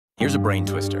Here's a brain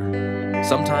twister.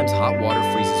 Sometimes hot water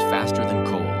freezes faster than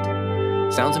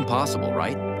cold. Sounds impossible,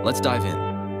 right? Let's dive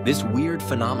in. This weird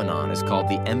phenomenon is called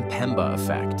the Mpemba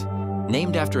Effect,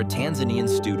 named after a Tanzanian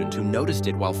student who noticed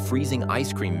it while freezing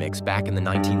ice cream mix back in the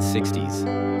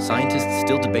 1960s. Scientists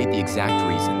still debate the exact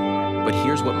reason, but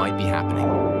here's what might be happening.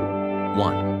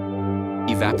 1.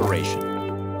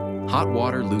 Evaporation. Hot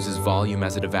water loses volume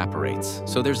as it evaporates,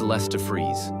 so there's less to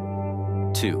freeze.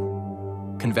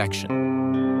 2. Convection.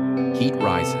 Heat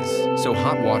rises, so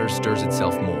hot water stirs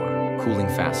itself more, cooling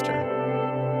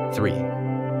faster. 3.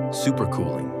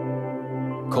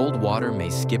 Supercooling. Cold water may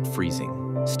skip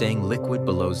freezing, staying liquid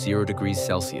below 0 degrees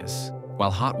Celsius,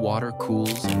 while hot water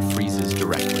cools and freezes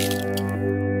directly.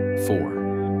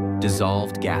 4.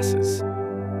 Dissolved gases.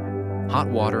 Hot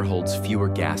water holds fewer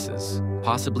gases,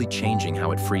 possibly changing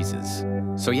how it freezes.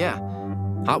 So yeah,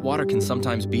 hot water can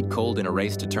sometimes beat cold in a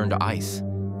race to turn to ice.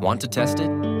 Want to test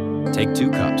it? Take 2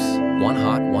 cups, one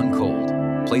hot, one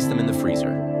cold. Place them in the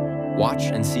freezer. Watch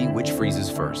and see which freezes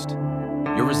first.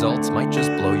 Your results might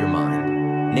just blow your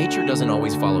mind. Nature doesn't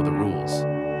always follow the rules,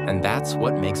 and that's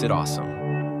what makes it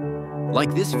awesome.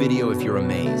 Like this video if you're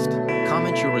amazed,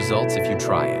 comment your results if you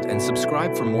try it, and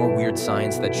subscribe for more weird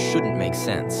science that shouldn't make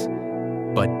sense,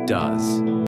 but does.